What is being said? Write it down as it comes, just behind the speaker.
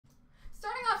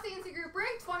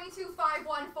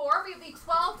32514. We have the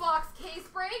 12-box case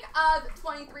break of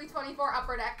 23-24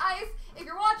 Upper Deck Ice. If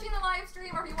you're watching the live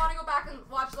stream, or if you want to go back and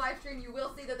watch the live stream, you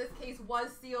will see that this case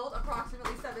was sealed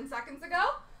approximately 7 seconds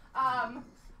ago.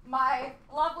 My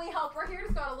lovely helper here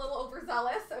just got a little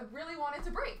overzealous. I really wanted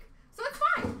to break, so it's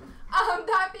fine.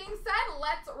 That being said,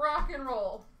 let's rock and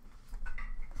roll.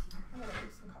 I'm gonna do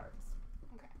some cards.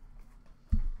 Okay.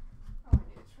 Oh, I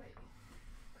need a tray.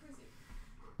 Cruisy.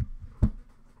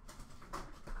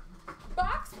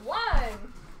 Box 1.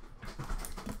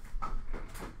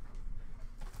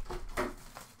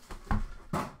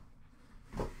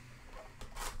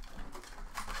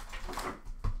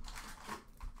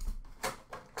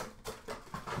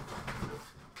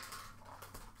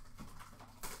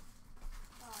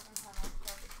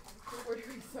 We're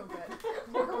doing so good.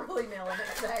 We're really nailing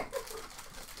it today.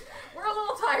 We're a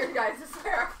little tired, guys, I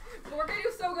swear. But we're going to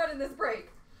do so good in this break.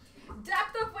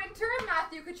 Depth of Winter,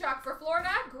 Matthew Tkachuk for Florida.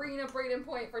 Green of Braden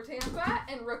Point for Tampa.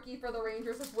 And rookie for the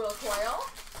Rangers of Will Coyle.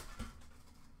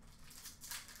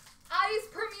 Ice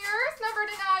Premiers, number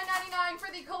to 999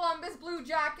 for the Columbus Blue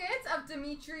Jackets of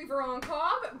Dmitry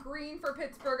Voronkov. Green for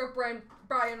Pittsburgh of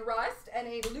Brian Rust. And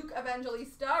a Luke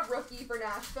Evangelista, rookie for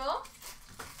Nashville.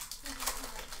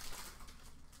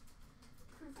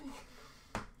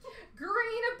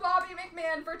 Green of Bobby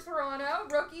McMahon for Toronto.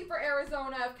 Rookie for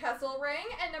Arizona of Kesselring.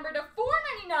 And number to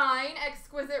 499,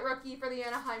 exquisite rookie for the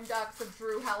Anaheim Ducks of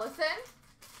Drew Hellison.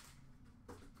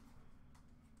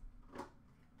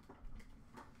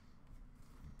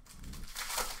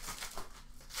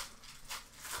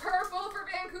 Purple for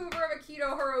Vancouver of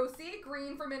Akito Hirose.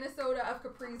 Green for Minnesota of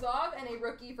Kaprizov. And a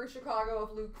rookie for Chicago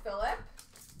of Luke Phillip.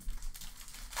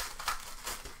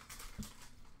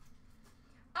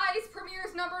 Ice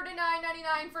Premiers, number to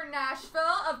 999 for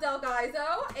Nashville of Del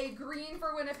Gaizo. A green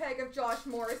for Winnipeg of Josh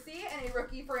Morrissey. And a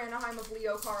rookie for Anaheim of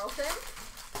Leo Carlson.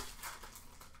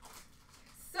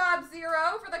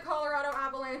 Sub-Zero for the Colorado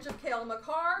Avalanche of Cale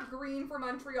Makar. Green for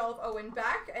Montreal of Owen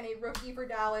Beck. And a rookie for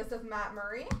Dallas of Matt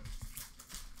Murray.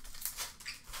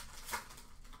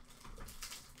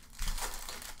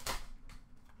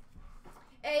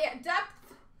 A Depth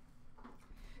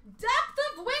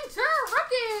of Winter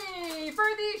rookie for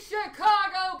the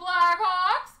Chicago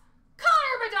Blackhawks,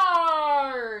 Connor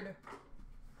Bedard.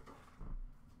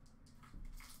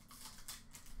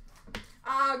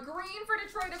 Green for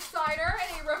Detroit of Sider,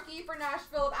 and a rookie for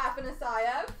Nashville of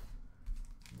Afanasyev.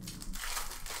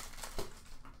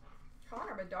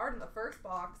 Connor Bedard in the first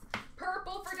box.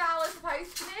 Purple for Dallas of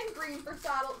Heiskanen. Green for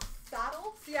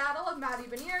Seattle of Matty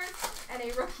Beniers, and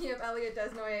a rookie of Elliot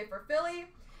Desnoyers for Philly.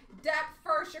 Depth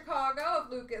for Chicago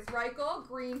of Lucas Reichel.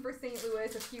 Green for St.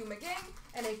 Louis of Hugh McGing.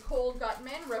 And a Cole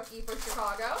Gutman, rookie for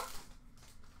Chicago.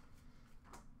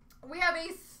 We have a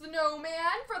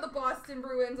Snowman for the Boston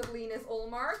Bruins of Linus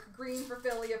Ullmark. Green for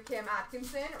Philly of Cam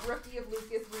Atkinson. Rookie of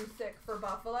Lucas Rusick for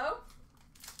Buffalo.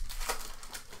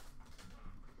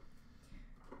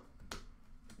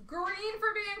 Green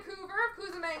for Vancouver of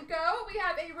Kuzmenko. We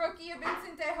have a rookie of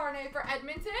Vincent Desharnais for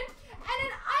Edmonton. And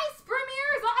an Ice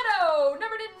Premiers auto,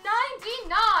 number to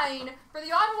 99 for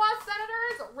the Ottawa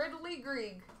Senators, Ridley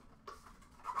Greig.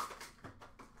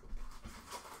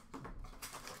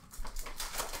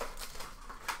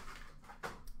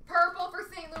 Purple for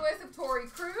St. Louis of Torrey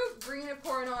Krug. Green of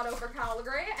Coronado for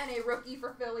Calgary. And a rookie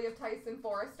for Philly of Tyson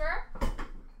Forrester.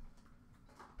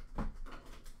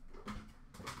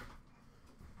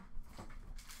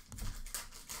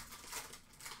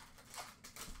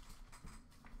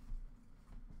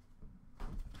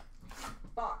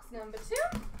 Box number 2.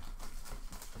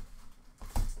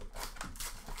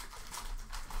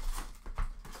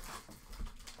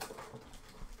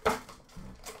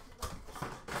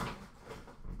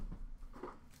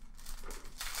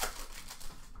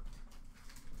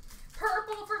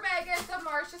 Purple for Vegas of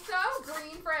Marchessault.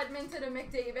 Green for Edmonton of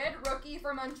McDavid. Rookie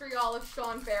for Montreal of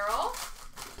Sean Farrell.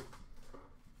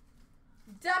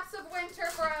 Depths of Winter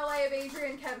for LA of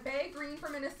Adrian Kempe. Green for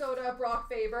Minnesota of Brock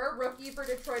Faber. Rookie for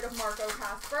Detroit of Marco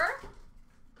Kasper.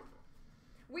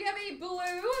 We have a blue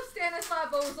of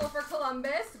Stanislav Ozil for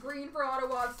Columbus. Green for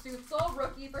Ottawa of Stützle.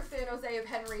 Rookie for San Jose of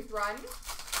Henry Thrun.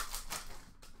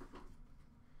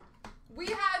 We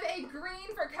have a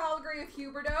green for Calgary of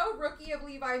Huberdeau. Rookie of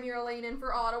Levi Miralainen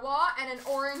for Ottawa. And an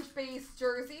orange base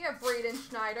jersey of Braden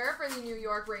Schneider for the New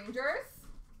York Rangers.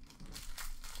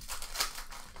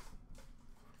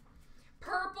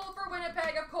 Purple for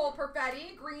Winnipeg of Cole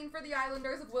Perfetti. Green for the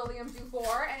Islanders of William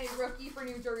Dufour. And a rookie for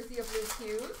New Jersey of Luke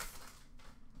Hughes.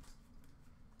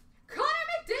 Connor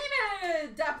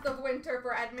McDavid! Depth of Winter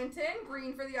for Edmonton.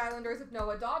 Green for the Islanders of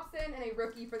Noah Dobson. And a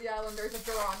rookie for the Islanders of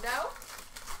Durando.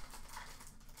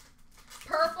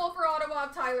 Purple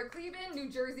Tyler Cleveland, New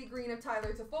Jersey green of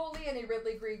Tyler Toffoli, and a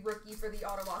Ridley Greig rookie for the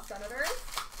Ottawa Senators.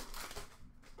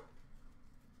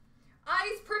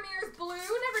 Ice Premier's blue,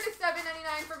 number to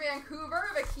 799 for Vancouver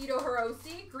of Akito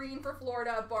Hirose, green for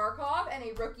Florida of Barkov, and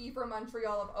a rookie for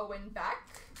Montreal of Owen Beck.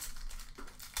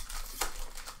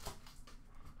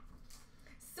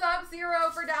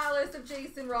 Sub-Zero for Dallas of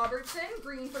Jason Robertson,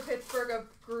 green for Pittsburgh of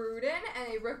Gruden,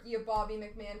 and a rookie of Bobby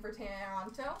McMahon for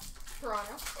Toronto.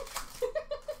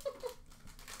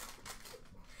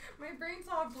 My brain's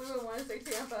all blue and want to say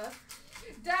Tampa.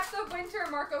 Depth of Winter,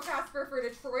 Marco Kasper for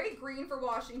Detroit, green for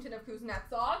Washington of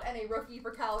Kuznetsov, and a rookie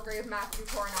for Calgary of Matthew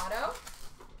Coronado.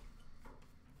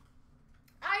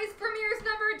 Ice Premier's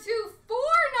number 2,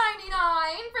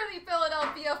 $4.99 for the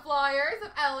Philadelphia Flyers of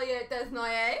Elliot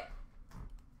Desnoyers.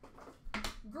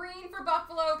 Green for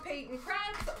Buffalo, Peyton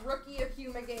Krebs, rookie of Hugh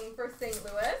McGain for St.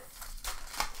 Louis.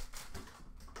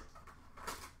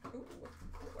 Ooh,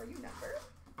 are you numbered?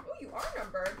 Oh, you are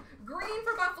numbered. Green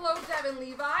for Buffalo, Devin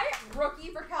Levi, rookie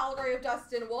for Calgary of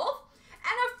Dustin Wolf,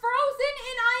 and a Frozen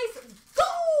in Ice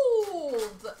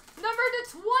Gold, number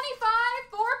to 25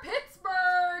 for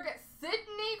Pittsburgh,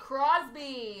 Sidney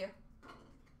Crosby.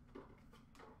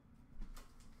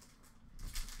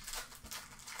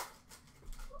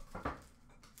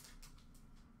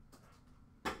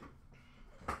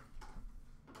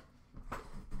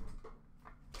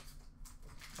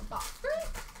 Box break.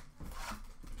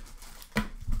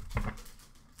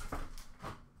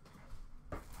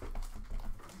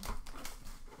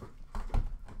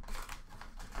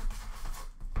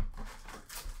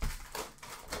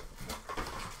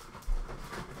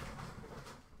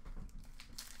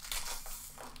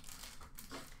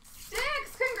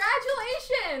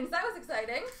 That was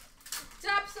exciting.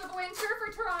 Depths of Winter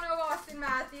for Toronto, Austin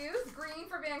Matthews. Green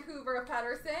for Vancouver of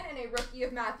Pedersen, and a rookie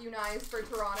of Matthew Knies for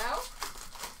Toronto.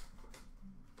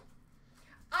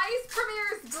 Ice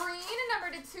Premier's green,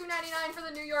 number to 299 for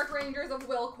the New York Rangers of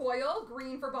Will Coyle.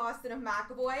 Green for Boston of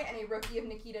McAvoy, and a rookie of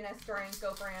Nikita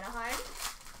Nestorenko for Anaheim.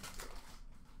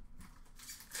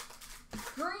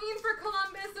 Green for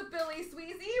Columbus of Billy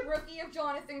Sweezy, rookie of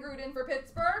Jonathan Gruden for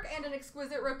Pittsburgh, and an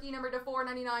exquisite rookie number to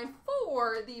 499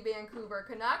 for the Vancouver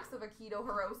Canucks of Akito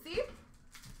Hirose.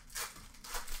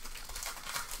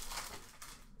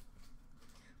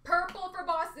 Purple for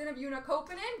Boston of Una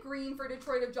Koppanen, green for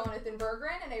Detroit of Jonathan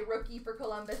Berggren, and a rookie for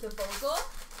Columbus of Vogel.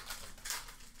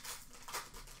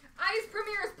 Ice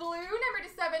Premier's blue, number to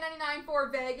 799 for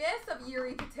Vegas of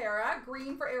Yuri Patera,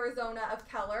 green for Arizona of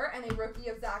Keller, and a rookie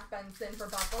of Zach Benson for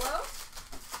Buffalo.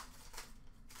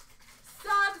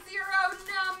 Sub-Zero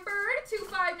numbered to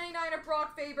 599 of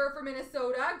Brock Faber for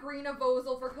Minnesota, green of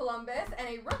Vozil for Columbus, and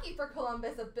a rookie for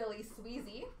Columbus of Billy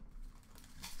Sweezy.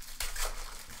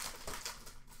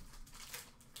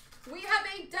 We have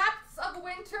a Depths of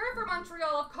Winter for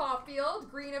Montreal of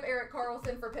Caulfield, green of Erik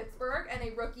Karlsson for Pittsburgh, and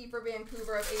a rookie for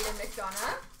Vancouver of Aiden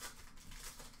McDonough.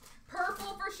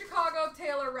 Purple for Chicago of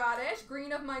Taylor Radish,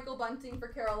 green of Michael Bunting for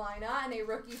Carolina, and a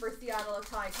rookie for Seattle of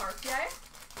Ty Cartier.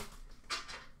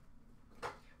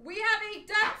 We have a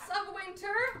Depths of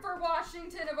Winter for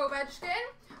Washington of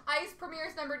Ovechkin. Ice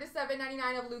Premier's number to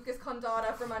 799 of Lucas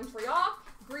Condotta for Montreal.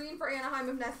 Green for Anaheim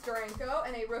of Nestorenko,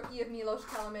 and a rookie of Milos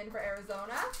Kelemen for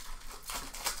Arizona.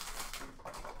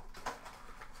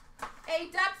 A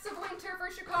Depths of Winter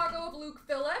for Chicago of Luke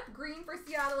Phillip. Green for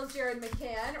Seattle of Jared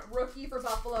McCann. Rookie for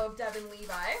Buffalo of Devin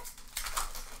Levi.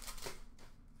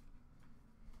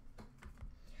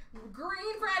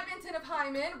 Green for Edmonton of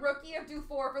Hyman. Rookie of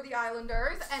Dufour for the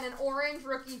Islanders. And an orange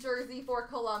rookie jersey for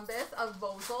Columbus of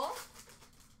Vozil.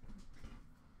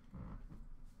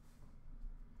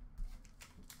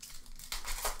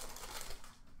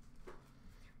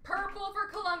 Purple for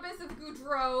Columbus of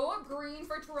Goudreau, green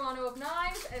for Toronto of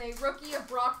Knives, and a rookie of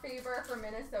Brock Faber for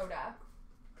Minnesota.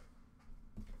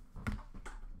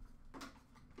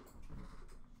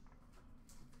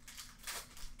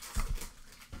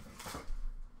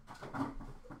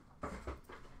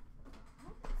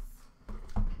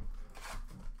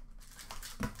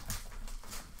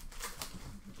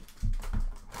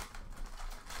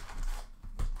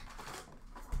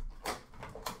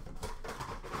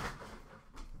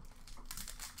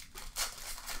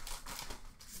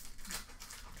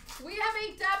 We have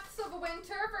a Depths of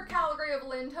Winter for Calgary of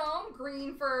Lindholm,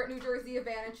 green for New Jersey of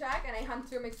Vanacek, and a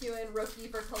Hunter McEwen rookie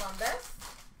for Columbus.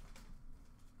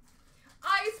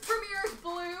 Ice Premier's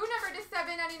blue, number to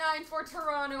 799 for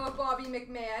Toronto of Bobby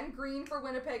McMahon, green for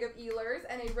Winnipeg of Ehlers,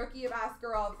 and a rookie of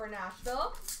Askarov for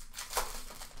Nashville.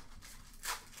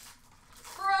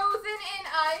 Frozen in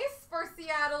Ice for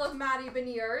Seattle of Matty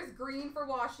Beniers, green for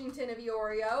Washington of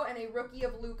Iorio, and a rookie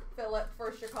of Luke Phillip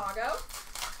for Chicago.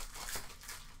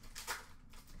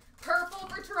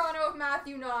 Purple for Toronto of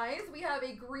Matthew Nyes. We have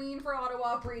a green for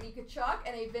Ottawa of Brady Tkachuk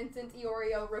and a Vincent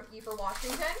Iorio rookie for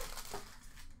Washington.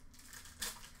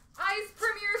 Ice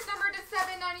Premiers number to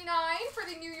 799 for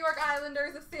the New York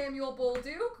Islanders of Samuel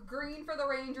Bolduc. Green for the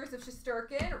Rangers of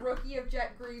Shesterkin. Rookie of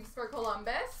Jet Greaves for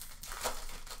Columbus.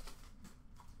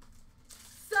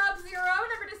 Sub-Zero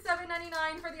number to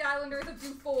 799 for the Islanders of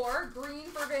Dufour. Green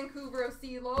for Vancouver of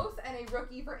Silos. And a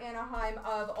rookie for Anaheim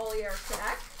of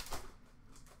Olier-Knecht.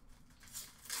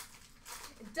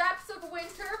 Depths of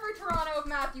Winter for Toronto of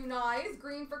Matthew Nyes.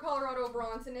 Green for Colorado of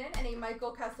Rontanen. And a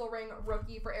Michael Kesselring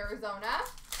rookie for Arizona.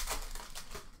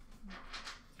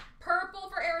 Purple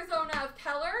for Arizona of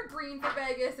Keller. Green for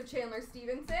Vegas of Chandler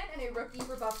Stevenson. And a rookie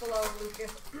for Buffalo of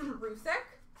Lucas Rusick.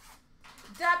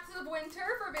 Depths of Winter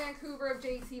for Vancouver of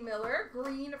JT Miller.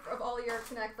 Green of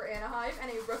Olier-Knecht for Anaheim. And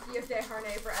a rookie of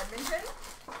Desharnais for Edmonton.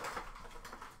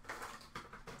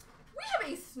 We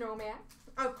have a snowman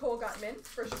of Cole Gutman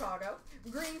for Chicago.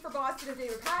 Green for Boston of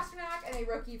David Pastrnak. And a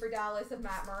rookie for Dallas of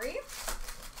Matt Murray.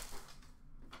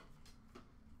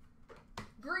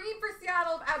 Green for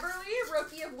Seattle of Eberle.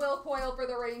 Rookie of Will Coyle for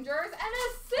the Rangers. And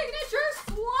a signature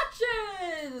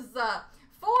swatches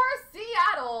for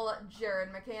Seattle, Jared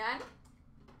McCann.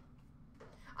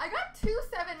 I got two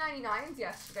 799s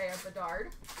yesterday of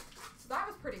Bedard, so that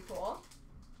was pretty cool.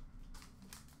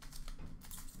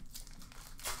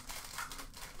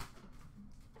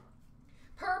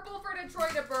 Purple for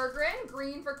Detroit of Berggren.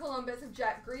 Green for Columbus of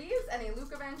Jet Greaves. And a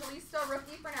Luke Evangelista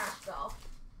rookie for Nashville.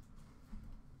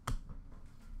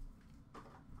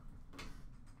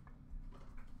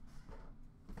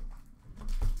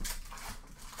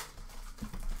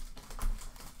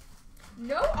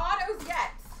 No autos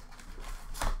yet.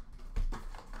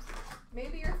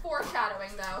 Maybe you're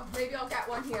foreshadowing, though. Maybe I'll get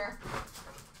one here.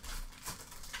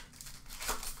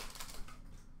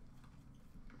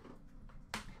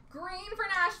 Green for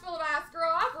Nashville of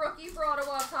Askarov. Rookie for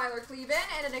Ottawa of Tyler Cleven.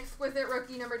 And an exquisite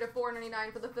rookie number to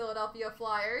 499 for the Philadelphia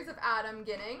Flyers of Adam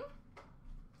Ginning.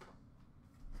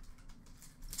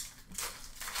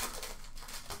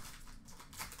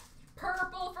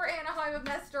 Purple for Anaheim of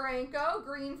Nestorenko.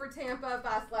 Green for Tampa of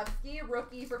Vasilevsky.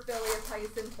 Rookie for Philly of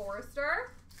Tyson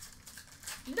Forrester.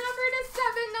 Number to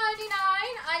 799,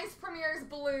 Ice Premiers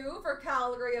Blue for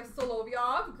Calgary of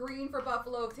Solovyov. Green for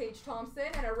Buffalo of Tage Thompson.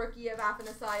 And a rookie of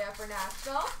Afanasyev for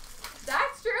Nashville.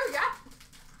 That's true, yeah.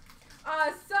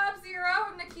 Sub-Zero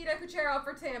of Nikita Kucherov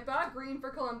for Tampa. Green for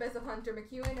Columbus of Hunter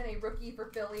McEwen. And a rookie for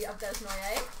Philly of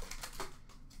Desnoyers.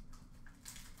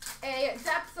 A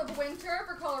Depths of Winter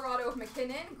for Colorado of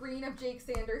McKinnon. Green of Jake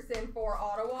Sanderson for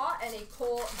Ottawa. And a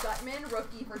Cole Gutman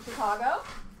rookie for Chicago.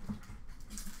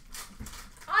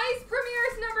 Ice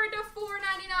Premiers number to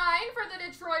 499 for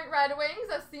the Detroit Red Wings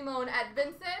of Simone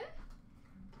Edvinsson.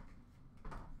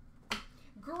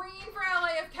 Green for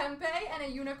LA of Kempe and a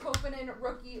Unikopinen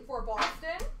rookie for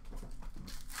Boston.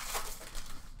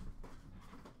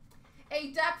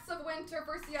 A Depths of Winter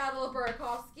for Seattle of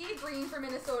Burakovsky. Green for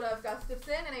Minnesota of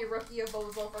Gustafson and a rookie of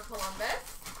Vogel for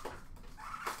Columbus.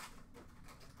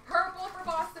 Purple for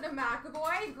Boston of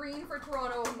McAvoy. Green for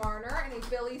Toronto of Marner and a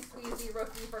Billy Sweezy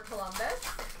rookie for Columbus.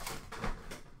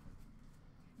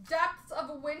 Depths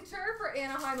of Winter for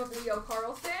Anaheim of Leo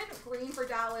Carlson. Green for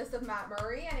Dallas of Matt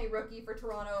Murray and a rookie for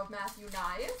Toronto of Matthew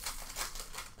Nyes.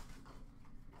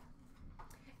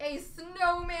 A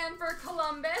Snowman for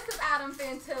Columbus of Adam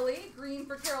Fantilli. Green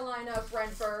for Carolina of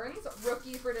Brent Burns.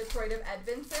 Rookie for Detroit of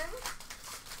Edvinsson.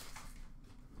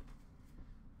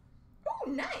 Oh,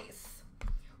 nice.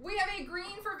 We have a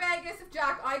green for Vegas of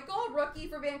Jack Eichel. Rookie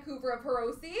for Vancouver of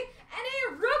Hirose. And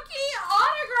a rookie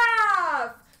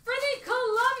autograph for the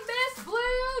Columbus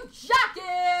Blue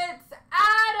Jackets,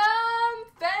 Adam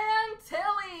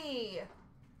Fantilli.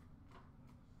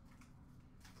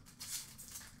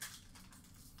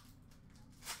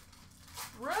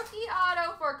 Rookie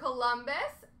auto for Columbus,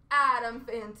 Adam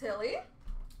Fantilli.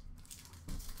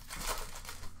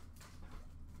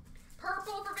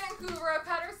 Purple for Vancouver of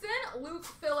Pettersson, Luke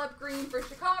Phillip Green for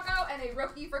Chicago, and a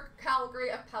rookie for Calgary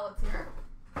of Pelletier.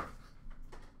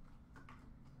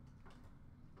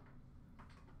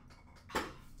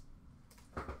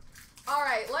 All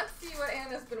right, let's see what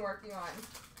Anna's been working on.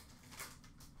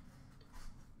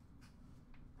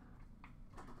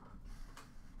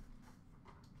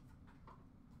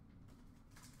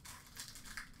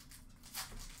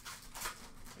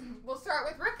 We'll start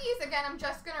with rookies. Again, I'm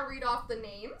just going to read off the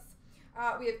names.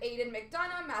 We have Aiden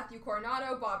McDonough, Matthew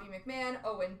Coronado, Bobby McMahon,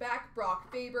 Owen Beck,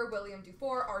 Brock Faber, William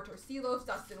Dufour, Artur Seelos,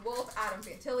 Dustin Wolf, Adam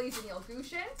Fantilli, Daniil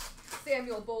Gushin,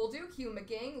 Samuel Bolduc, Hugh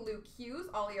McGing, Luke Hughes,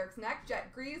 Ollie Eriksneck,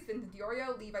 Jet Greaves, Vincent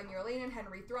Diorio, Levi Muralanen,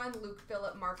 Henry Thrun, Luke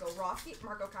Phillip, Marco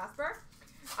Casper,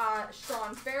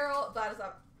 Sean Farrell,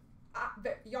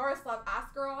 Yaroslav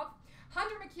Askarov,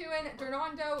 Hunter McEwen,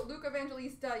 Dernando, Luke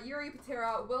Evangelista, Yuri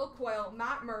Patera, Will Coyle,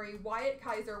 Matt Murray, Wyatt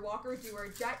Kaiser, Walker Dewar,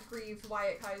 Jet Greaves,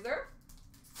 Wyatt Kaiser,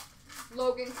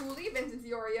 Logan Cooley, Vincent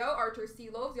Diorio, Artur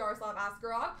Seelos, Yaroslav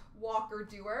Askarov, Walker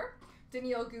Dewar,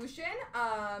 Daniil Gushin,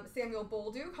 Samuel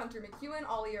Bolduc, Hunter McEwen,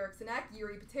 Ollie Eriksneck,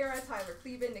 Yuri Patera, Tyler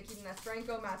Cleveland, Nikita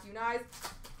Nesterenko, Matthew Nyes,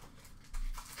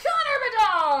 Connor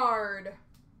Bedard!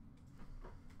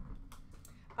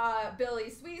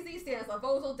 Billy Sweezy, Stanislav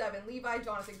Ozil, Devin Levi,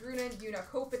 Jonathan Grunin, Yuna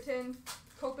Kopanen,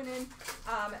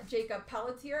 Jacob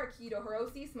Pelletier, Akido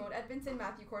Hiroshi, Simone Edvinson,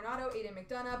 Matthew Coronado, Aiden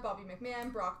McDonough, Bobby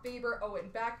McMahon, Brock Faber, Owen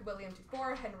Beck, William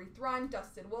Dufour, Henry Thrun,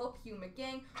 Dustin Wolf, Hugh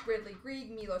McGing, Ridley Grieg,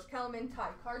 Milos Kelman, Ty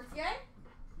Cartier,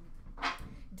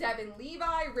 Devin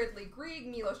Levi, Ridley Grieg,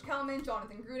 Milos Kelman,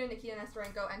 Jonathan Gruden, Nikita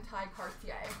Nesterenko, and Ty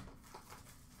Cartier.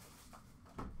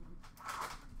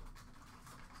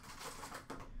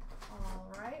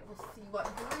 Alright, we'll see what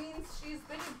greens she's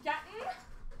been getting.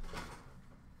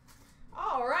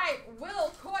 Alright,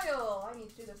 Will Coyle. I need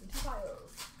to do this in 2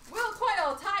 piles. Will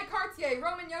Coyle, Ty Cartier,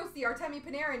 Roman Yossi, Artemi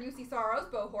Panarin, UC Saros,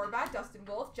 Bo Horvat, Dustin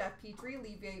Wolf, Jeff Petrie,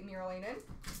 Levi Muralanen,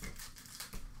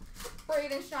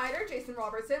 Braden Schneider, Jason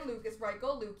Robertson, Lucas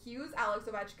Reichel, Luke Hughes, Alex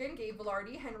Ovechkin, Gabe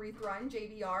Velarde, Henry Thrun,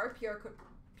 JVR,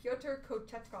 Pyotr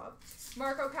Kochetkov,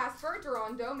 Marco Casper,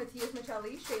 Durando, Matthias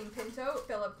Michelli, Shane Pinto,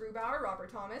 Philip Grubauer,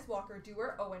 Robert Thomas, Walker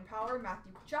Dewar, Owen Power,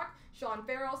 Matthew Kachuk, Sean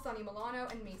Farrell, Sonny Milano,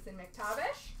 and Mason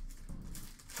McTavish.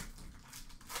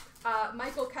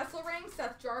 Michael Kesselring,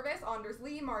 Seth Jarvis, Anders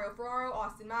Lee, Mario Ferraro,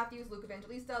 Austin Matthews, Luke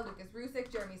Evangelista, Lucas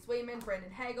Rusick, Jeremy Swayman, Brandon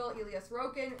Hagel, Elias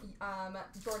Roken,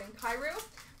 Jordan Kyrou,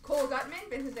 Cole Gutman,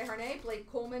 Vincent Desharnais,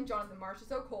 Blake Coleman, Jonathan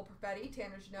Marchessault, Cole Perfetti,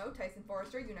 Tanner Jeannot, Tyson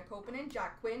Forrester, Una Kopanen,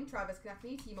 Jack Quinn, Travis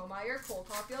Konechny, Timo Meyer, Cole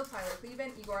Caulfield, Tyler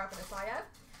Cleveland, Igor Afanasyev,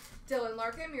 Dylan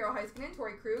Larkin, Miro Heiskanen,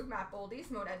 Tori Krug, Matt Boldy,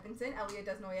 Simone Edvinson, Elliot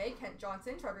Desnoyers, Kent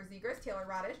Johnson, Trevor Zegras, Taylor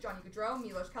Radish, Johnny Gaudreau,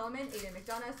 Milos Kellerman, Aiden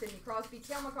McDonough, Sidney Crosby,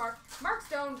 Cale Makar, Mark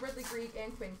Stone, Ridley Grieg,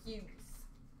 and Quinn Hughes.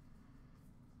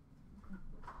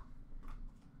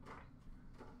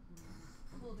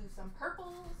 We'll do some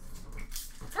purples.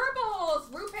 Purples!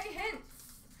 Rupe Hintz,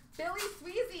 Billy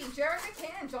Sweezy, Jared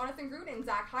McCann, Jonathan Gruden,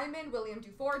 Zach Hyman, William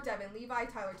Dufour, Devin Levi,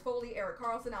 Tyler Tolley, Eric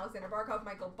Carlson, Alexander Barkov,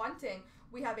 Michael Bunting.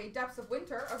 We have a Depths of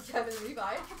Winter of Devin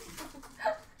Levi.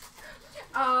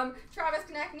 Travis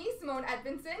Konechny, Simone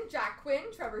Edvinson, Jack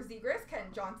Quinn, Trevor Zegras,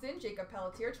 Ken Johnson, Jacob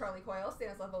Pelletier, Charlie Coyle,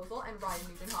 Stanislav Ozil, and Ryan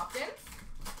Nugent-Hopkins.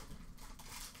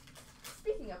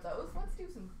 Speaking of those, let's do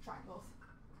some triangles.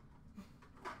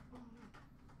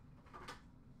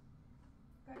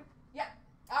 Yeah.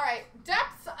 All right.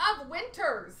 Depths of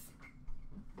Winters.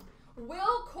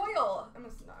 Will Coyle. I'm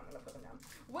gonna put them down.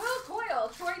 Will Coyle,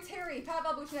 Troy Terry,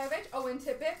 Pavel Buchnevich, Owen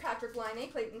Tippett, Patrick Laine,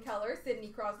 Clayton Keller, Sidney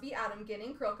Crosby, Adam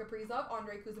Ginning, Kirill Kaprizov,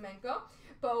 Andrei Kuzmenko,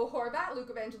 Bo Horvat, Luke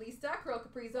Evangelista, Kirill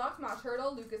Kaprizov, Tomas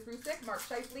Hertl, Lucas Rusick, Mark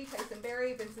Scheifele, Tyson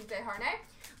Barrie, Vincent Desharnais,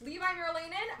 Levi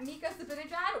Muralanen, Mika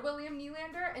Zibanejad, William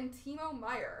Nylander, and Timo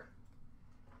Meyer.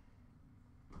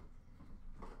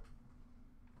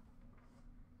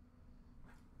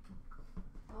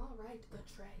 All right, the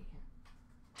tray.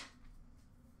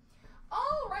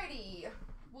 Alrighty,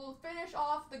 we'll finish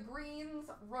off the greens,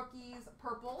 rookies,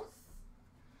 purples.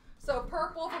 So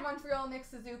purple for Montreal, Nick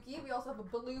Suzuki. We also have a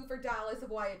blue for Dallas of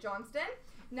Wyatt Johnston.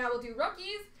 Now we'll do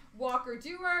rookies, Walker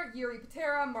Dewar, Yuri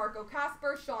Patera, Marco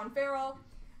Casper, Sean Farrell,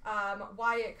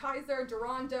 Wyatt Kaiser,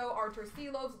 Durando, Artur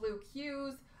Seelos, Luke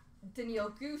Hughes,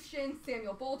 Daniil Gushin,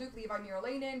 Samuel Bolduc, Levi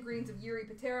Muralanen, greens of Yuri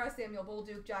Patera, Samuel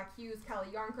Bolduc, Jack Hughes,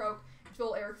 Callie Yarncroke,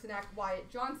 Joel Eriksson, Wyatt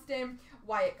Johnston,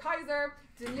 Wyatt Kaiser,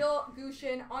 Daniil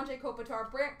Gushin, Andrei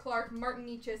Kopitar, Brant Clark, Martin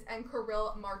Nietzsche, and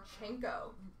Kirill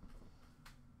Marchenko.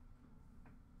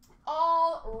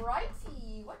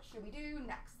 Alrighty, what should we do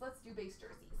next? Let's do base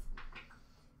jerseys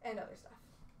and other stuff.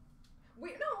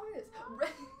 Wait, no, it is.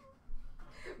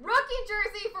 Rookie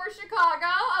jersey for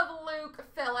Chicago of Luke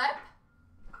Phillip.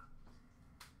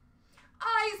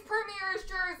 Ice Premier's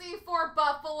jersey for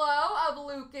Buffalo of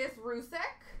Lucas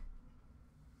Rusick.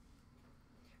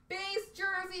 Base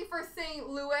jersey for St.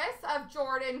 Louis of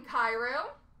Jordan Kyrou.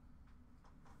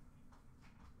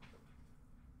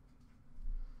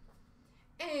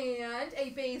 And a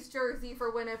base jersey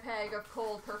for Winnipeg of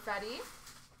Cole Perfetti.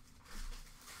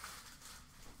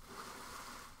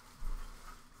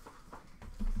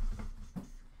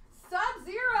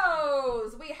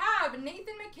 Sub-Zeros. We have have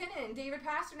Nathan McKinnon, David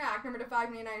Pasternak, number to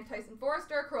 599 of Tyson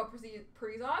Forrester, Kirill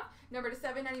Kaprizov, number to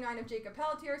 799 of Jacob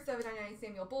Pelletier, 799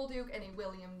 Samuel Bolduc, and a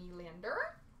William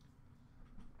Nylander.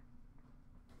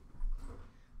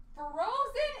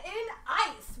 Frozen in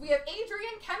Ice, we have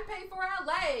Adrian Kempe for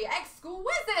LA,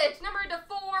 Exquisite, number to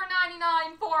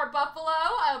 499 for Buffalo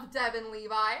of Devin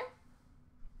Levi.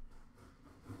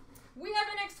 We have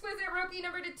an Exquisite Rookie,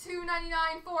 number to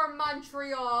 299 for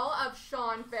Montreal of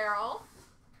Sean Farrell.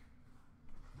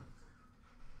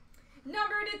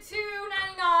 Number to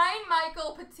 299,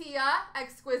 Michael Patia,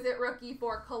 Exquisite Rookie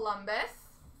for Columbus.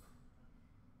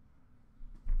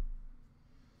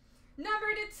 Number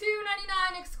to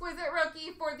 299, Exquisite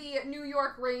Rookie for the New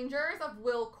York Rangers of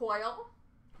Will Coyle.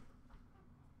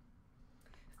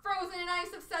 Frozen in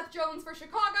Ice of Seth Jones for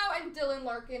Chicago and Dylan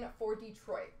Larkin for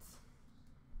Detroit.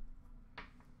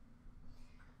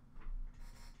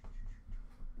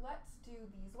 Let's do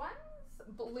these ones.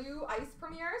 Blue Ice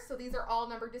Premieres. So these are all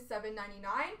numbered to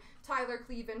 799. Tyler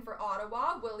Cleven for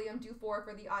Ottawa. William Dufour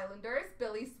for the Islanders.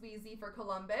 Billy Sweezy for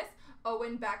Columbus.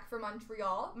 Owen Beck for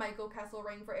Montreal. Michael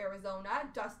Kesselring for Arizona.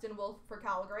 Dustin Wolf for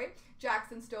Calgary.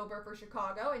 Jackson Stober for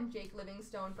Chicago. And Jake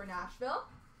Livingstone for Nashville.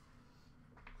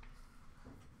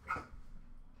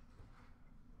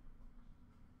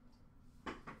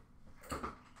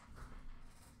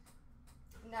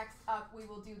 Next up, we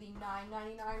will do the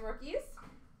 $9.99 rookies.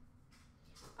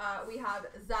 We have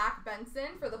Zach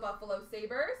Benson for the Buffalo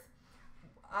Sabres,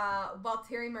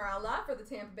 Valtteri Mirella for the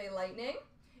Tampa Bay Lightning,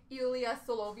 Ilya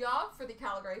Solovyov for the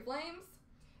Calgary Flames,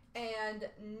 and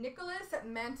Nicholas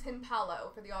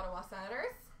Mantinpello for the Ottawa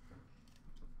Senators.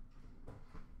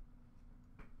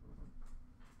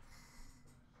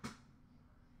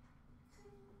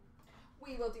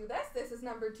 We will do this. This is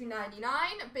number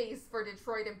 299, base for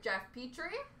Detroit of Jeff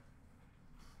Petrie.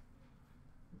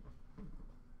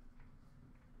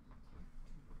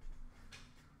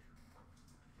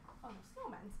 Oh,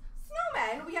 no,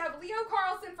 Snowmen, we have Leo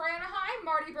Carlson for Anaheim,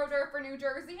 Marty Brodeur for New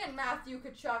Jersey, and Matthew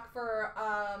Tkachuk for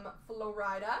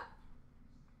Florida.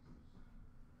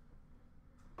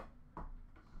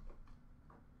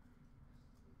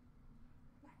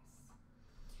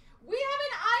 We have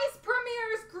an Ice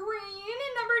Premieres Green,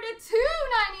 number to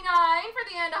 299 for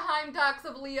the Anaheim Ducks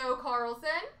of Leo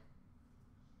Carlson.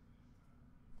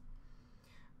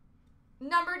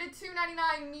 Number to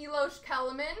 299, Milos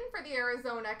Kellerman for the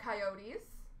Arizona Coyotes.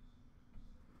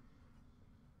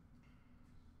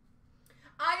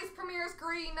 Ice Premieres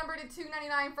Green, number to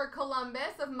 299 for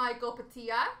Columbus of Michael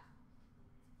Patia.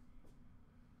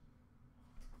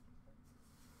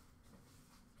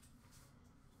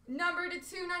 Number to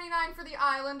 299 for the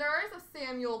Islanders of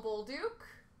Samuel Bolduc.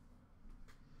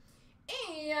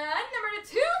 And number to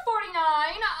 249,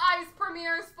 Ice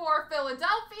Premieres for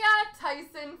Philadelphia,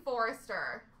 Tyson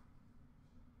Forrester.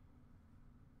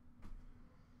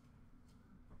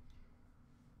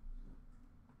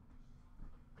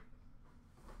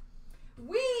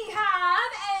 We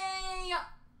have a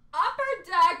Upper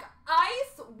Deck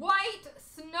Ice White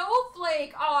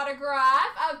Snowflake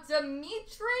autograph of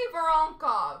Dmitry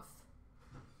Voronkov.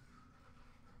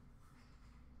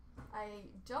 I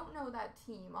don't know that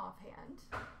team offhand.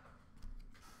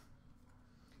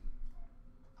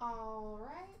 All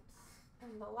right,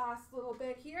 and the last little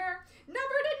bit here. Number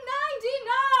to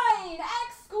 99,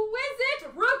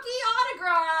 Exquisite Rookie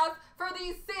autograph for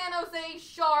the San Jose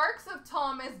Sharks of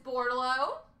Thomas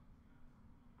Bordelot.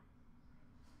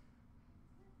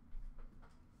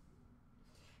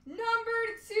 Number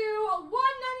to 199,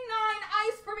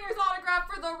 Ice Premieres autograph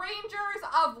for the Rangers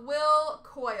of Will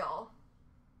Coyle.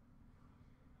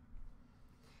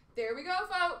 There we go,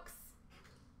 folks.